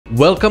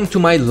Welcome to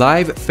my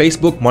live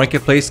Facebook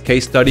Marketplace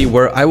case study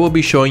where I will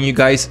be showing you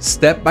guys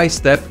step by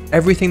step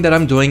everything that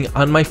I'm doing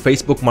on my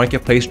Facebook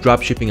Marketplace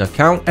dropshipping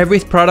account,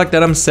 every product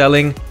that I'm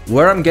selling,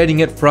 where I'm getting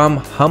it from,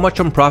 how much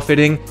I'm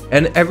profiting,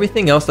 and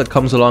everything else that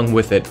comes along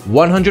with it.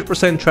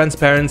 100%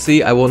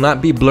 transparency. I will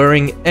not be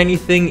blurring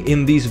anything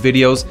in these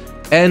videos,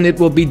 and it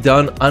will be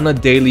done on a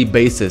daily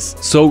basis.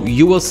 So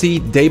you will see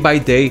day by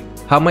day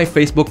how my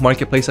Facebook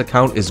Marketplace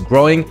account is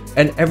growing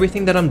and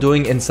everything that I'm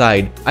doing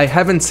inside. I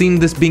haven't seen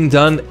this being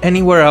done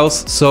anywhere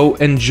else, so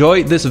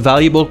enjoy this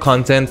valuable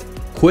content.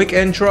 Quick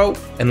intro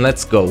and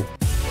let's go.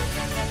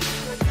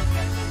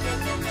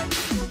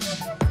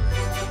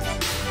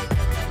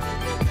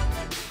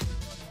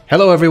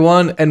 Hello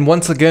everyone, and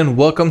once again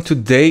welcome to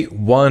day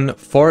 1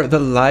 for the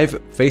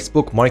live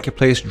Facebook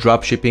Marketplace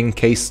dropshipping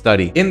case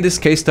study. In this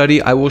case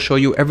study, I will show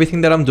you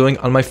everything that I'm doing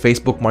on my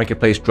Facebook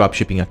Marketplace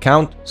dropshipping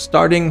account,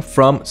 starting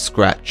from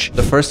scratch.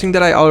 The first thing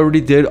that I already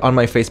did on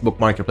my Facebook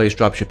Marketplace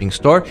dropshipping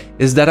store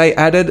is that I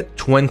added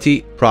 20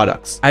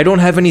 products. I don't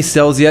have any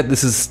sales yet.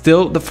 This is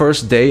still the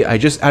first day. I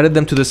just added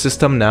them to the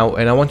system now,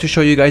 and I want to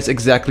show you guys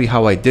exactly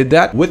how I did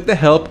that with the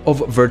help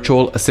of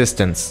virtual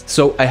assistants.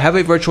 So I have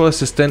a virtual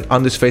assistant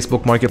on this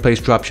Facebook Marketplace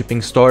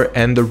dropshipping store,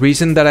 and the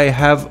reason that I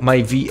have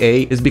my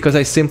VA is because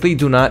I simply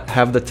do not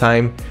have the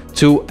time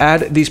to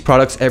add these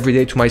products every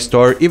day to my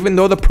store, even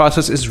though the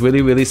process is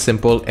really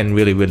simple and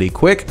really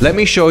quick. Let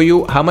me show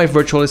you how my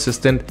virtual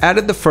assistant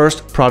added the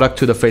first product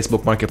to the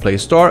Facebook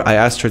Marketplace store. I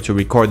asked her to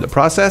record the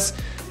process,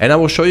 and I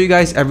will show you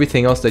guys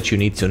everything else that you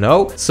need to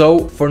know.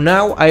 So for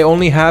now, I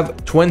only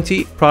have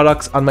 20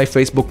 products on my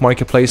Facebook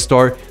Marketplace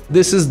store.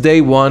 This is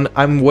day 1.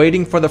 I'm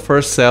waiting for the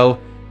first sale.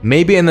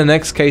 Maybe in the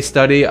next case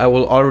study, I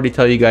will already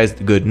tell you guys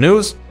the good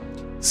news.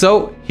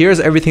 So here's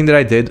everything that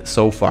I did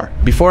so far.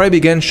 Before I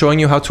begin showing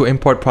you how to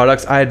import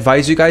products, I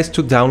advise you guys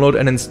to download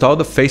and install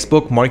the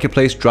Facebook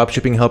Marketplace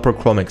Dropshipping Helper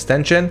Chrome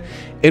extension.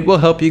 It will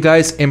help you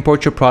guys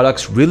import your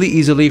products really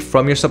easily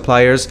from your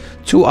suppliers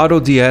to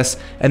AutoDS,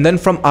 and then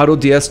from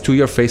AutoDS to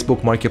your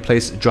Facebook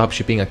Marketplace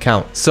dropshipping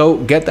account. So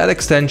get that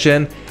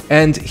extension.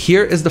 And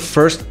here is the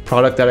first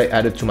product that I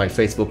added to my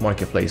Facebook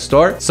Marketplace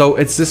store. So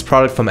it's this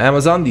product from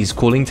Amazon, these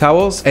cooling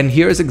towels. And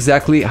here is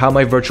exactly how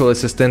my virtual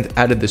assistant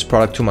added this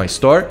product to my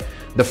store.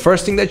 The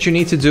first thing that you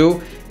need to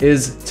do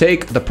is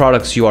take the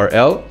product's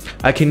URL.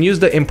 I can use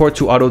the import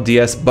to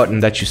AutoDS button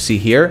that you see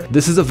here.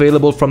 This is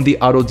available from the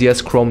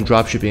AutoDS Chrome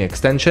dropshipping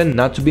extension,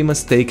 not to be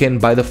mistaken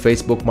by the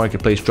Facebook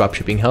Marketplace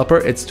dropshipping helper.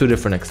 It's 2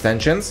 different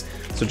extensions.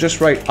 So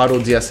just write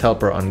AutoDS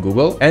Helper on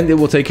Google and it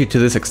will take you to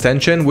this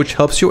extension, which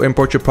helps you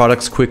import your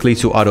products quickly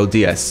to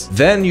AutoDS.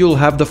 Then you'll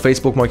have the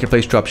Facebook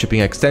Marketplace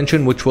dropshipping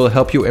extension, which will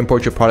help you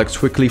import your products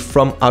quickly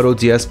from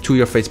AutoDS to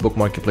your Facebook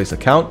Marketplace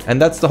account. And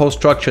that's the whole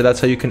structure. That's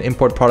how you can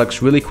import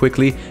products really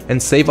quickly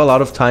and save a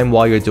lot of time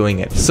while you're doing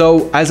it.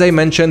 So as I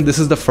mentioned, this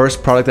is the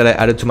first product that I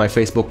added to my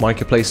Facebook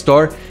Marketplace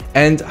store.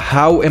 And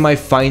how am I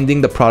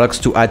finding the products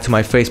to add to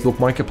my Facebook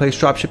Marketplace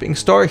dropshipping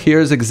store?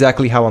 Here's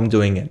exactly how I'm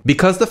doing it.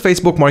 Because the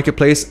Facebook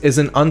Marketplace is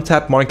an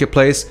untapped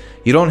marketplace,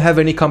 you don't have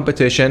any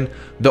competition.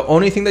 The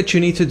only thing that you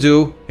need to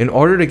do in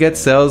order to get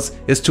sales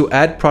is to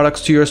add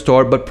products to your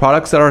store, but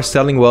products that are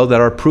selling well, that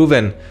are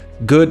proven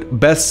good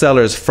best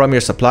sellers from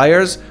your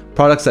suppliers,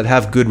 products that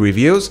have good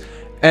reviews,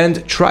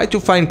 and try to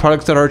find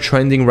products that are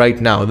trending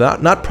right now,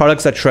 not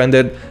products that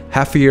trended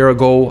half a year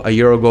ago,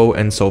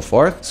 and so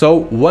forth.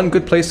 So one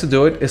good place to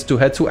do it is to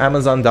head to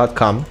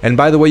Amazon.com. And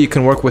by the way, you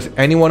can work with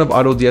any one of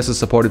AutoDS's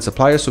supported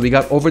suppliers. So we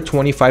got over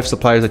 25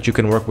 suppliers that you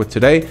can work with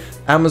today.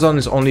 Amazon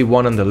is only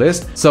one on the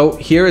list. So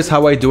here is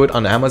how I do it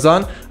on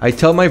Amazon. I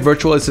tell my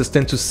virtual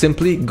assistant to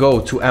simply go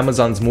to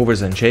Amazon's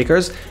movers and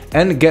shakers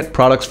and get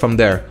products from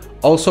there,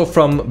 also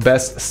from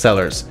best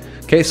sellers.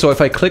 Okay, so if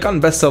I click on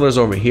best sellers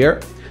over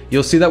here,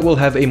 you'll see that we'll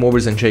have a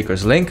Movers and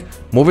Shakers link.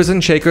 Movers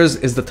and Shakers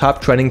is the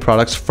top trending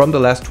products from the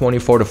last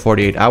 24 to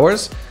 48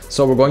 hours.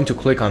 So we're going to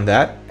click on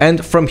that.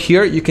 And from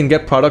here, you can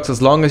get products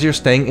as long as you're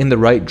staying in the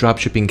right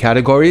dropshipping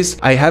categories.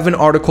 I have an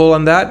article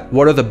on that.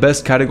 What are the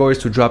best categories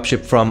to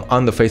dropship from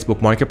on the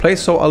Facebook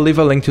Marketplace? So I'll leave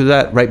a link to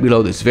that right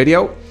below this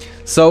video.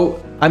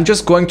 So I'm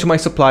just going to my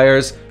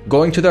suppliers,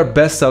 going to their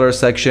bestseller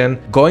section,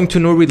 going to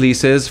new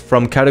releases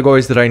from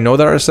categories that I know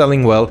that are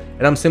selling well,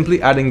 and I'm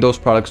simply adding those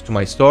products to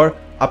my store,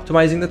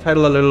 optimizing the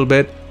title a little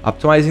bit,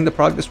 optimizing the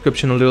product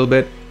description a little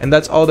bit, and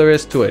that's all there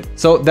is to it.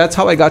 So that's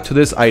how I got to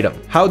this item.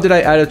 How did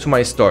I add it to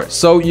my store?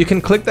 So you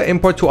can click the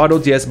import to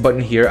AutoDS button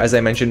here, as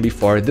I mentioned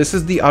before. This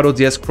is the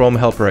AutoDS Chrome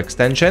Helper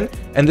extension,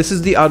 and this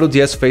is the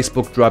AutoDS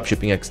Facebook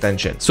dropshipping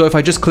extension. So if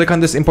I just click on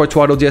this import to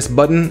AutoDS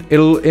button,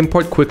 it'll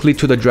import quickly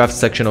to the draft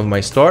section of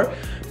my store.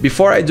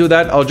 Before I do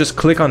that, I'll just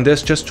click on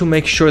this just to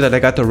make sure that I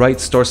got the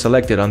right store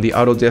selected on the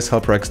AutoDS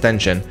Helper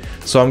extension.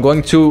 So I'm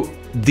going to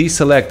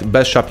deselect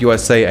Best Shop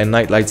USA and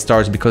Nightlight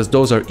Stars because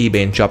those are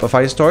eBay and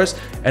Shopify stores,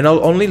 and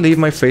I'll only leave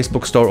my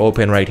Facebook store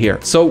open right here.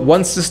 So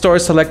once the store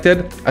is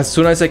selected, as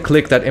soon as I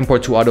click that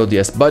import to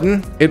AutoDS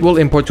button, it will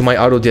import to my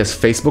AutoDS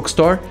Facebook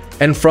store,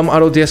 And from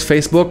AutoDS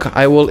Facebook,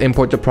 I will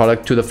import the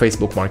product to the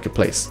Facebook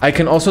Marketplace. I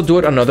can also do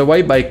it another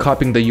way by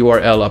copying the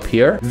URL up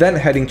here, then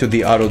heading to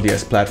the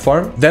AutoDS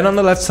platform. Then on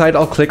the left side,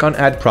 I'll click on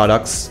Add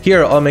Products.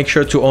 Here, I'll make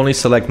sure to only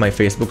select my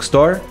Facebook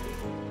store.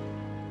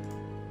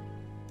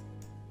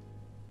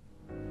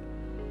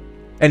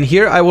 And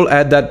here I will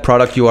add that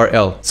product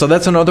URL. So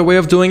that's another way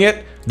of doing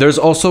it. There's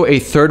also a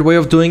third way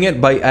of doing it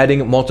by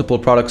adding multiple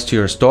products to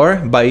your store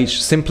by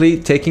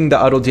simply taking the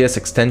AutoDS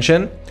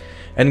extension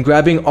and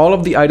grabbing all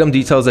of the item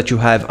details that you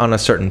have on a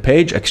certain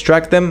page,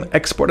 extract them,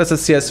 export as a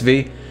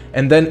CSV,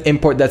 and then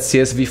import that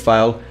CSV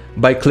file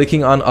by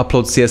clicking on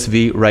Upload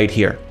CSV right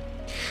here.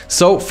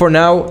 So for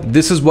now,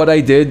 this is what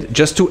I did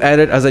just to add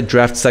it as a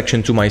draft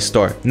section to my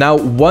store. Now,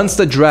 once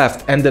the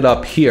draft ended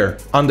up here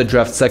on the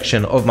draft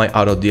section of my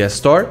AutoDS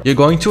store, you're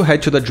going to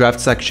head to the draft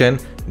section,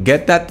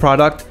 get that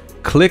product,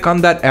 click on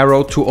that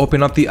arrow to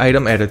open up the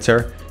item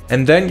editor,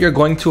 and then you're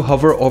going to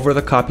hover over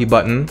the copy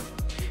button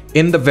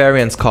in the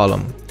variants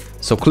column.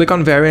 So click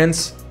on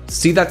variants,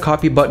 see that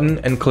copy button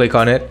and click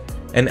on it.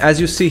 And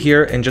as you see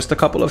here, in just a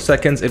couple of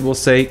seconds, it will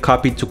say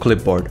copy to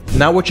clipboard.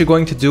 Now what you're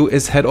going to do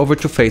is head over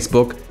to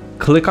Facebook,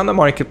 click on the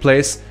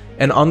marketplace,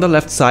 and on the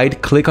left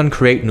side, click on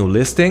create new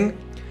listing,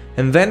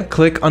 and then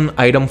click on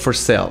item for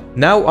sale.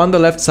 Now on the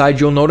left side,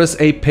 you'll notice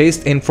a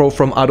paste info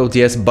from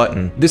AutoDS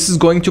button. This is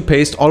going to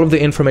paste all of the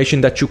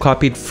information that you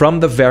copied from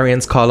the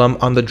variants column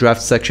on the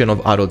draft section of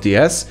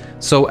AutoDS.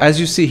 So as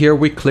you see here,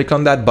 we click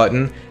on that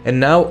button, and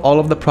now all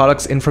of the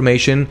product's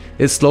information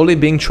is slowly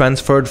being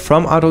transferred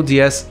from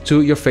AutoDS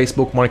to your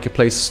Facebook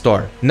Marketplace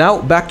store.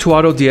 Now back to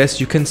AutoDS,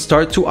 you can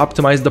start to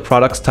optimize the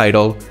product's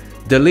title,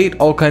 delete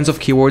all kinds of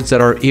keywords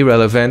that are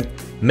irrelevant.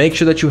 Make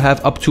sure that you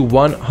have up to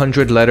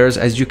 100 letters,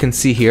 as you can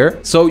see here.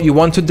 So you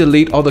want to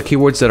delete all the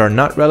keywords that are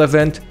not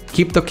relevant,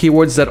 keep the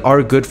keywords that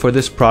are good for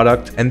this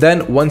product, and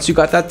then once you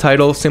got that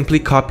title, simply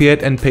copy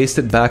it and paste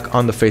it back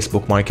on the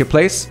Facebook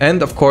Marketplace.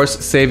 And of course,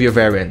 save your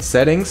variant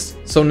settings.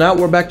 So now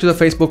we're back to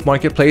the Facebook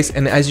Marketplace,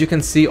 and as you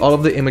can see, all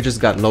of the images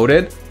got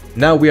loaded.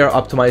 Now we are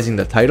optimizing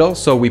the title.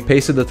 So we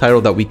pasted the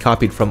title that we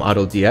copied from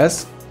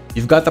AutoDS.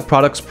 You've got the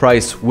product's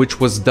price, which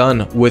was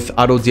done with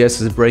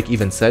AutoDS's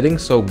break-even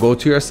settings. So go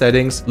to your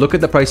settings, look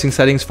at the pricing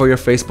settings for your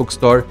Facebook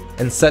store,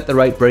 and set the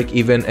right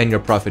break-even and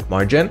your profit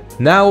margin.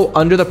 Now,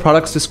 under the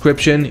product's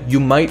description, you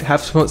might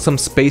have some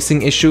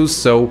spacing issues.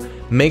 So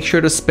make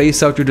sure to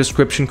space out your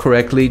description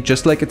correctly,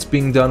 just like it's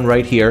being done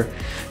right here.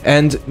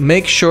 And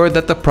make sure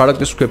that the product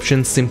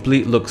description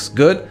simply looks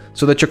good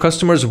so that your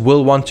customers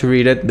will want to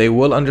read it, they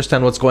will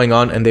understand what's going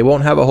on, and they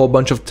won't have a whole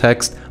bunch of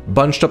text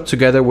bunched up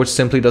together, which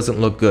simply doesn't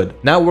look good.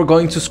 Now we're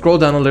going to scroll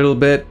down a little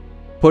bit,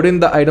 put in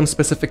the item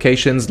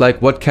specifications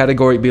like what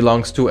category it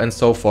belongs to and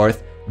so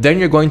forth. Then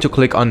you're going to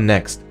click on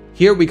next.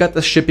 Here we got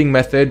the shipping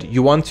method.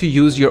 You want to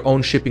use your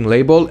own shipping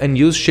label and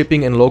use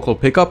shipping and local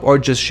pickup or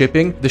just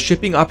shipping. The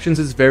shipping options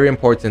is very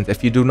important.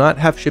 If you do not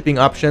have shipping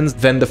options,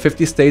 then the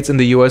 50 states in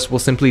the US will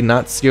simply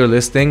not see your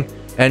listing,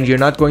 and you're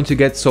not going to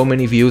get so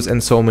many views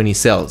and so many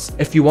sales.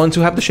 If you want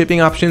to have the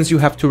shipping options, you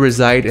have to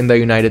reside in the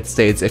United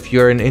States. If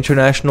you're an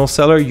international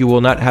seller, you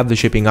will not have the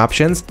shipping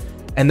options.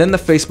 And then the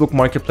Facebook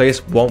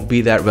Marketplace won't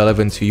be that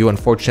relevant to you,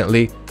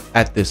 unfortunately,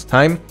 at this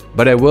time.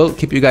 But I will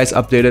keep you guys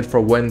updated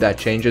for when that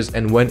changes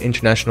and when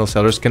international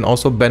sellers can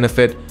also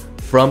benefit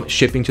from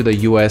shipping to the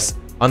US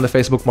on the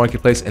Facebook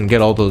Marketplace and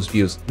get all those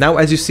views. Now,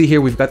 as you see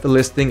here, we've got the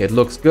listing. It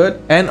looks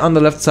good. And on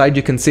the left side,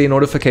 you can see a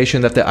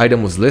notification that the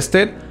item was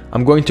listed.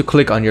 I'm going to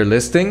click on your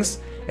listings.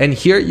 And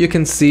here you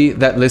can see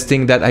that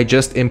listing that I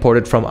just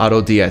imported from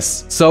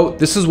AutoDS. So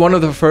this is one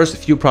of the first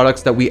few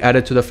products that we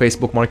added to the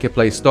Facebook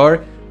Marketplace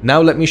store. Now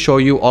let me show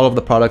you all of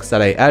the products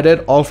that I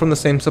added, all from the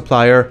same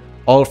supplier,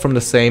 all from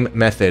the same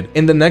method.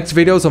 In the next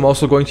videos, I'm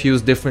also going to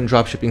use different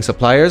dropshipping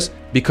suppliers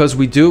because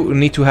we do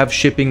need to have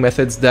shipping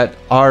methods that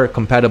are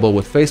compatible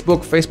with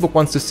Facebook. Facebook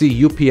wants to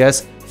see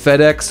UPS,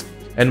 FedEx,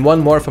 and one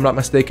more, if I'm not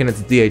mistaken,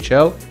 it's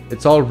DHL.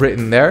 It's all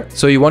written there.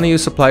 So you want to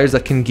use suppliers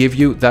that can give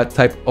you that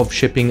type of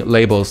shipping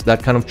labels,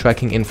 that kind of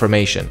tracking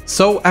information.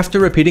 So after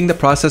repeating the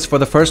process for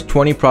the first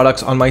 20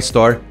 products on my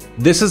store,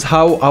 this is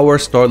how our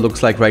store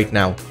looks like right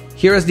now.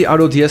 Here is the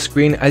AutoDS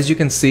screen. As you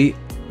can see,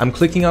 I'm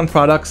clicking on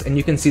products and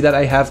you can see that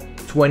I have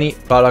 20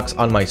 products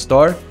on my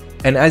store.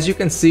 And as you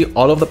can see,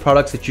 all of the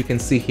products that you can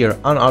see here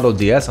on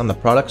AutoDS on the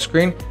product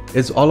screen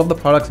is all of the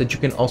products that you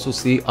can also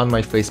see on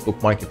my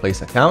Facebook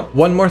Marketplace account.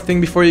 One more thing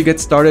before you get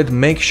started,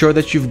 make sure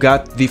that you've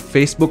got the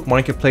Facebook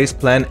Marketplace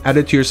plan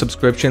added to your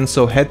subscription.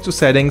 So head to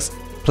settings,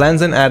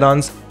 plans and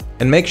add-ons,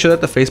 and make sure that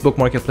the Facebook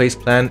Marketplace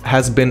plan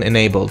has been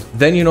enabled.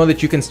 Then you know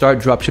that you can start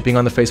dropshipping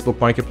on the Facebook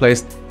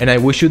Marketplace, and I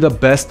wish you the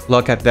best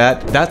luck at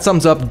that. That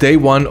sums up day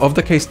one of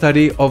the case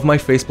study of my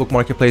Facebook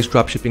Marketplace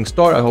dropshipping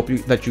store. I hope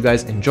that you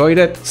guys enjoyed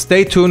it.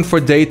 Stay tuned for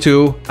day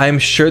two. I'm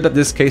sure that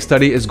this case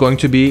study is going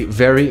to be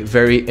very,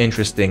 very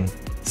interesting.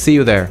 See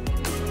you there.